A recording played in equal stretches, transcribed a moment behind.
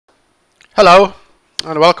Hello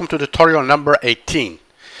and welcome to tutorial number 18.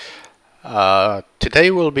 Today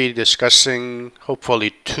we'll be discussing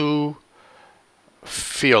hopefully two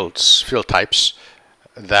field types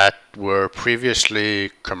that were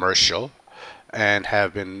previously commercial and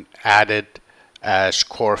have been added as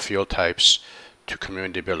core field types to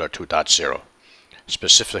Community Builder 2.0,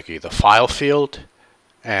 specifically the file field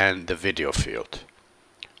and the video field.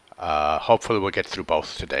 Hopefully we'll get through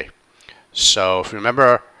both today. So if you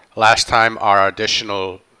remember, last time our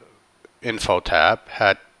additional info tab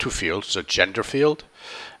had two fields, the gender field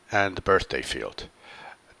and the birthday field.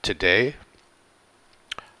 Today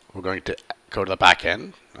we're going to go to the back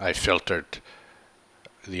end. I filtered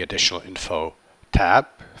the additional info tab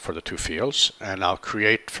for the two fields, and I'll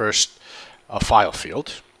create first a file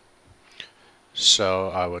field. So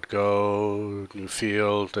I would go new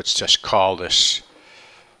field, let's just call this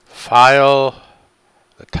file,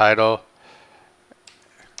 the title,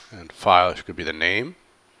 and file could be the name.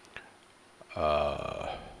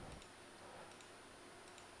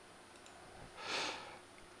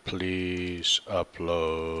 Please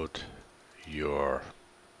upload your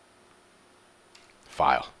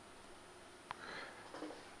file.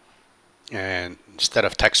 And instead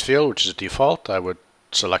of text field, which is a default, I would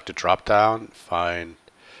select a drop down, find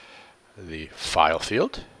the file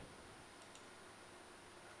field.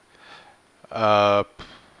 I'm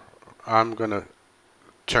going to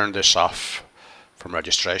turn this off from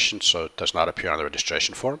registration so it does not appear on the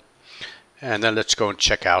registration form. And then let's go and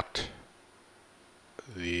check out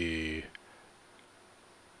the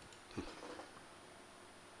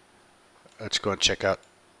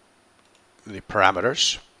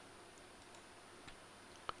parameters.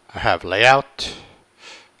 I have layout.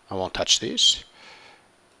 I won't touch these.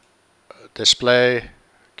 Display,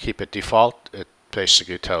 keep it default. It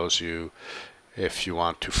basically tells you if you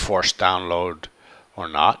want to force download or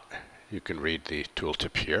not. You can read the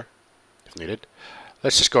tooltip here if needed.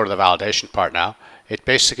 Let's just go to the validation part now. It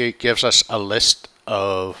basically gives us a list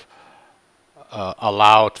of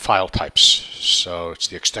allowed file types. So it's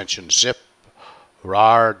the extension zip,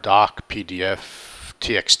 RAR, doc, PDF,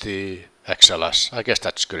 TXT, XLS. I guess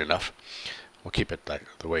that's good enough. We'll keep it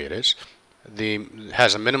the way it is. It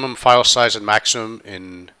has a minimum file size and maximum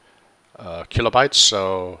in kilobytes.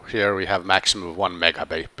 So here we have maximum of 1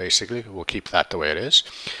 megabyte basically. We'll keep that the way it is.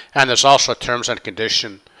 And there's also a terms and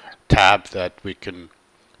condition tab that we can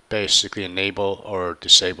basically enable or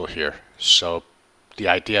disable here. So the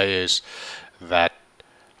idea is that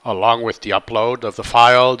along with the upload of the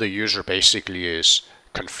file, the user basically is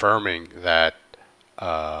confirming that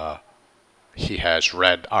he has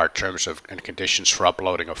read our terms and conditions for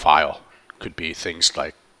uploading a file. Could be things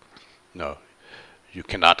like, you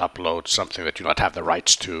cannot upload something that you do not have the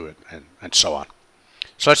rights to, and so on.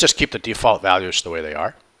 So let's just keep the default values the way they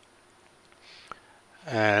are.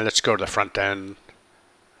 And let's go to the front end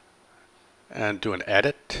and do an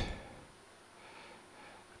edit.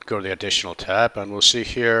 Go to the additional tab, and we'll see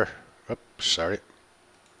here, oops, sorry.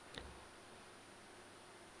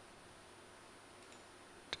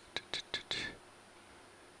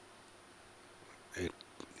 It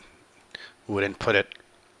would input it.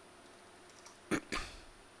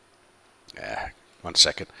 One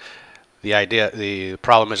second. The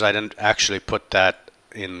problem is I didn't actually put that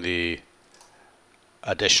in the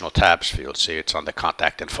additional tabs field. See, it's on the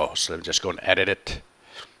contact info. So let me just go and edit it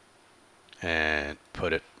and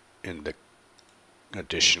put it in the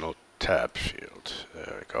additional tab field.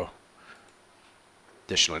 There we go.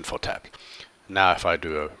 Additional info tab. Now if I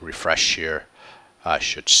do a refresh here, I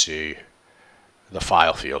should see the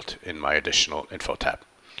file field in my additional info tab.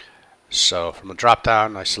 So from the drop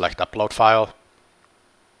down, I select upload file.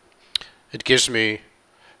 It gives me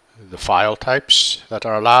the file types that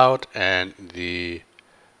are allowed and the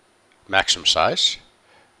maximum size.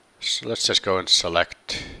 So let's just go and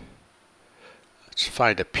select, let's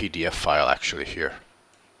find a PDF file actually here.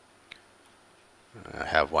 I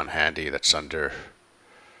have one handy that's under,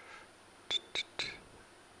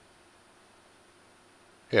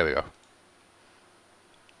 here we go,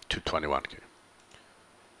 221.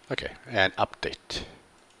 Okay, and update.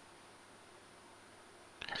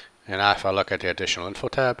 And now if I look at the additional info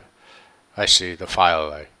tab, I see the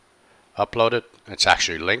file I uploaded. It's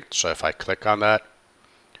actually linked, so if I click on that,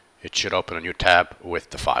 it should open a new tab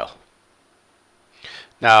with the file.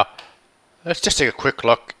 Now, let's just take a quick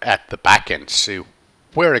look at the backend, see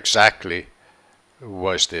where exactly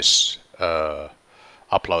was this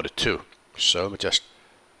uploaded to. So let me just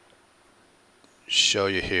show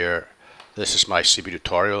you here. This is my CB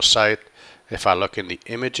tutorial site. If I look in the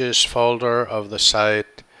images folder of the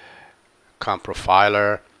site,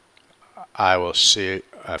 comprofiler, I will see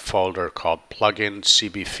a folder called plugin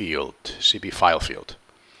CB field, CB file field.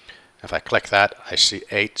 If I click that, I see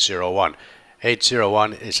 801.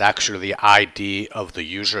 801 is actually the ID of the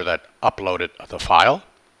user that uploaded the file,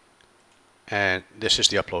 and this is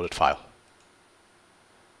the uploaded file.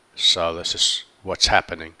 So this is what's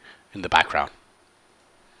happening in the background.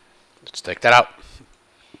 Let's take that out.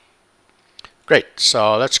 Great,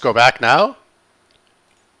 so let's go back now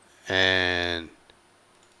and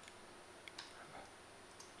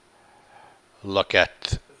look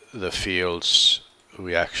at the fields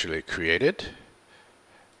we actually created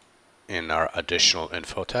in our additional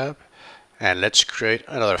info tab, and let's create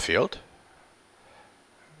another field.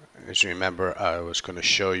 As you remember, I was going to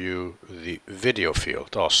show you the video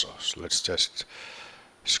field also, so let's just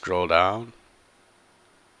scroll down.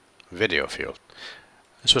 Video field.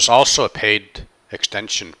 This was also a paid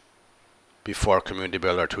extension before Community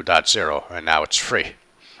Builder 2.0, and now it's free.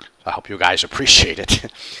 I hope you guys appreciate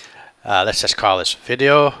it. Let's just call this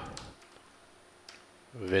video.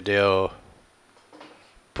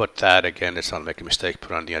 Put that again, let's not make a mistake,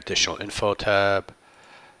 put on the additional info tab.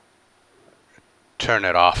 Turn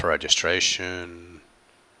it off for registration.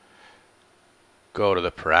 Go to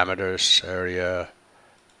the parameters area,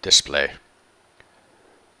 display.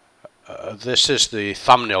 This is the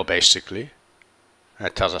thumbnail basically.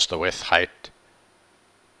 It tells us the width, height,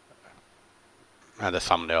 and the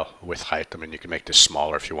thumbnail width, height. I mean, you can make this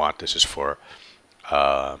smaller if you want. This is for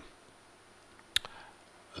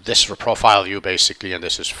profile view basically, and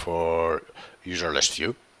this is for user list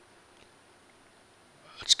view.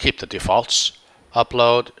 Let's keep the defaults.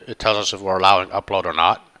 Upload, it tells us if we're allowing upload or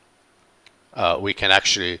not. We can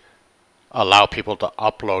actually allow people to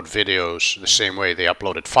upload videos the same way they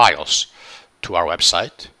uploaded files to our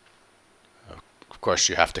website. Of course,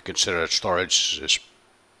 you have to consider that storage is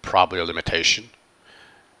probably a limitation.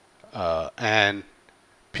 And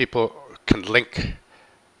people can link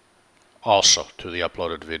also to the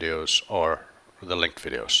uploaded videos or the linked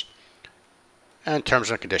videos. And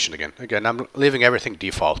terms and condition again. Again, I'm leaving everything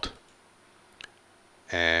default.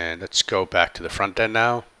 And let's go back to the front end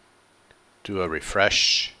now. Do a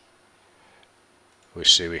refresh. We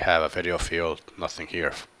see we have a video field, nothing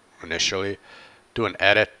here initially. Do an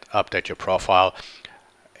edit, update your profile.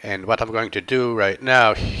 And what I'm going to do right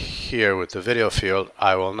now here with the video field,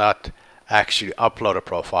 I will not actually upload a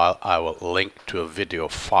profile, I will link to a video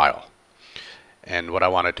file. And what I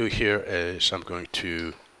want to do here is I'm going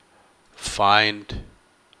to find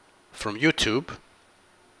from YouTube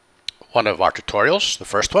one of our tutorials, the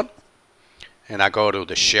first one. And I go to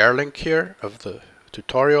the share link here of the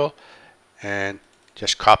tutorial and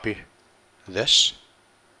just copy this,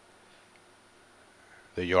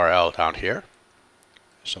 the URL down here.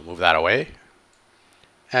 So move that away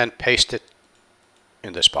and paste it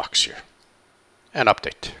in this box here and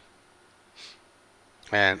update.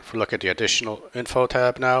 And if we look at the additional info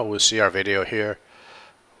tab now, we'll see our video here,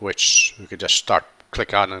 which we can just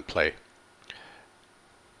click on and play.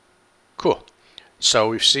 Cool. So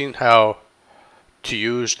we've seen how to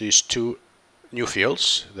use these two new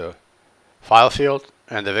fields, the file field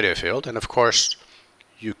and the video field. And of course,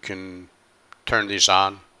 you can turn these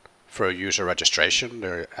on for user registration.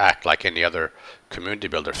 They act like any other community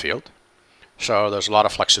builder field. So there's a lot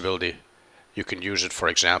of flexibility. You can use it, for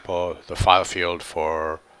example, the file field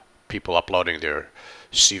for people uploading their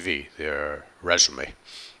CV, their resume,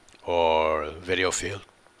 or video field.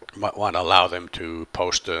 You might want to allow them to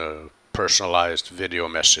post a personalized video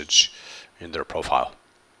message in their profile.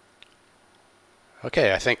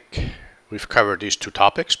 Okay, I think we've covered these two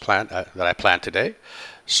topics that I planned today.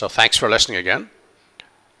 So thanks for listening again.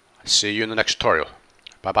 See you in the next tutorial.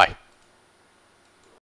 Bye-bye.